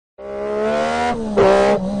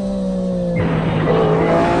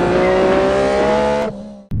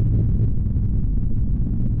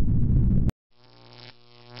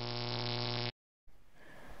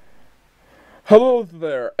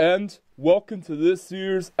there, and welcome to this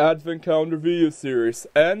year's Advent Calendar video series.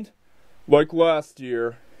 And, like last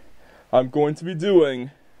year, I'm going to be doing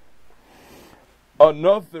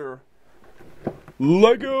another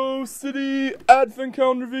LEGO City Advent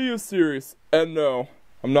Calendar video series. And no,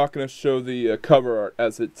 I'm not going to show the cover art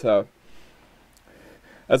as it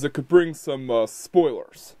could bring some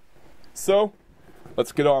spoilers. So,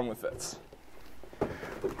 let's get on with it.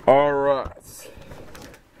 Alright.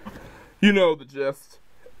 You know the gist.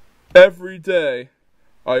 Every day,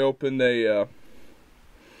 I open a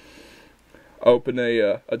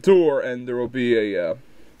door, and there will be a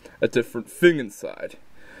different thing inside.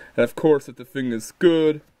 And of course, if the thing is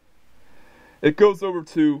good, it goes over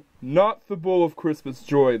to not the Bowl of Christmas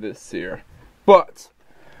Joy this year, but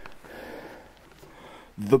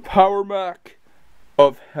the Power Mac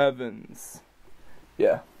of Heavens.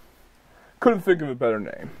 Yeah, couldn't think of a better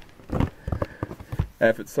name. And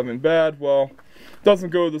if it's something bad, well, it doesn't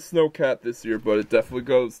go to the Snowcat this year, but it definitely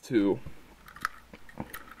goes to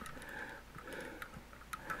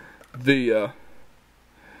the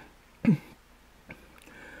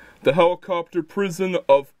Helicopter Prison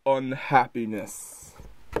of Unhappiness.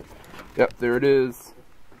 Yep, there it is.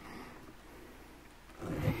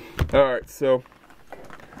 Alright, so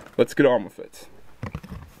let's get on with it.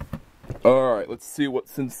 Alright, let's see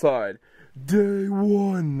what's inside. Day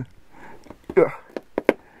one.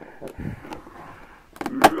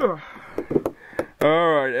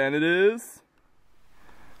 Alright, and it is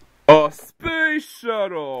a space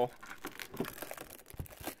shuttle.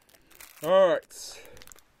 Alright,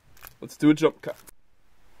 let's do a jump cut.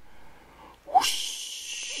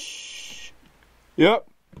 Whoosh. Yep,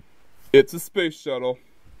 it's a space shuttle.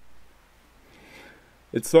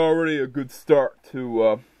 It's already a good start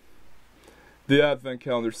to the Advent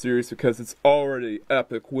Calendar series because it's already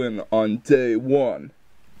epic win on day one.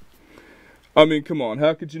 I mean, come on,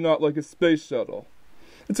 how could you not like a space shuttle?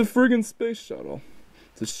 It's a friggin' space shuttle.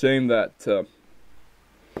 It's a shame that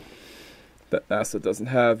that NASA doesn't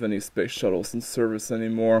have any space shuttles in service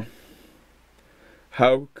anymore.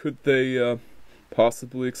 How could they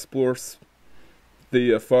possibly explore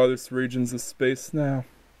the farthest regions of space now?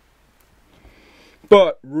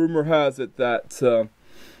 But rumor has it that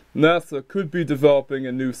NASA could be developing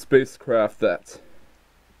a new spacecraft that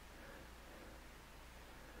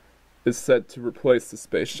is said to replace the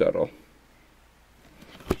space shuttle.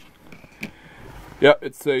 Yeah,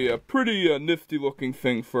 it's a pretty nifty looking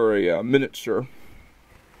thing for a miniature.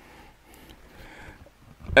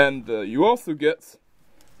 And you also get,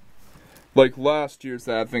 like last year's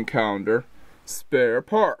Advent Calendar, spare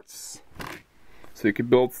parts. So you can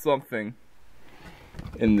build something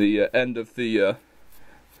in the end of the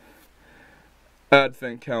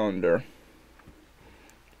Advent Calendar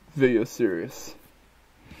video series.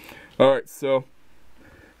 Alright, so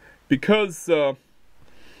because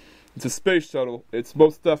it's a space shuttle, it's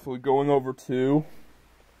most definitely going over to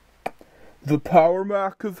the Power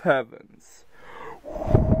Mac of Heavens.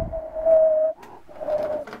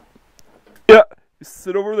 Yeah, you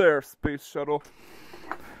sit over there, space shuttle.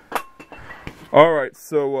 Alright,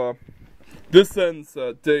 so this ends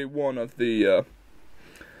day one of the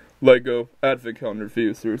LEGO Advent Calendar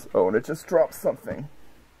video series. Oh, and it just dropped something.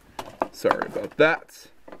 Sorry about that.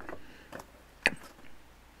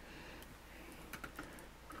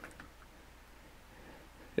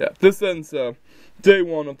 Yeah, this ends day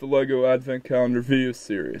one of the LEGO Advent Calendar video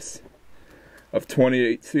series of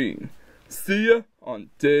 2018. See ya on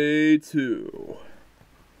day two.